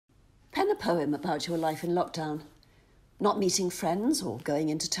poem about your life in lockdown. Not meeting friends or going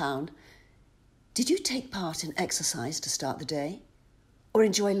into town. Did you take part in exercise to start the day? Or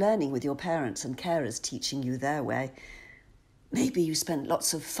enjoy learning with your parents and carers teaching you their way? Maybe you spent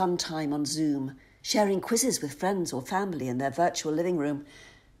lots of fun time on Zoom, sharing quizzes with friends or family in their virtual living room,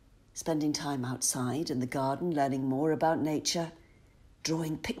 spending time outside in the garden learning more about nature,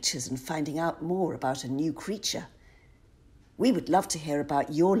 drawing pictures and finding out more about a new creature. We would love to hear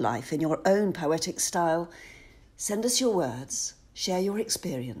about your life in your own poetic style. Send us your words, share your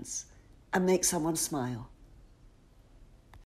experience, and make someone smile.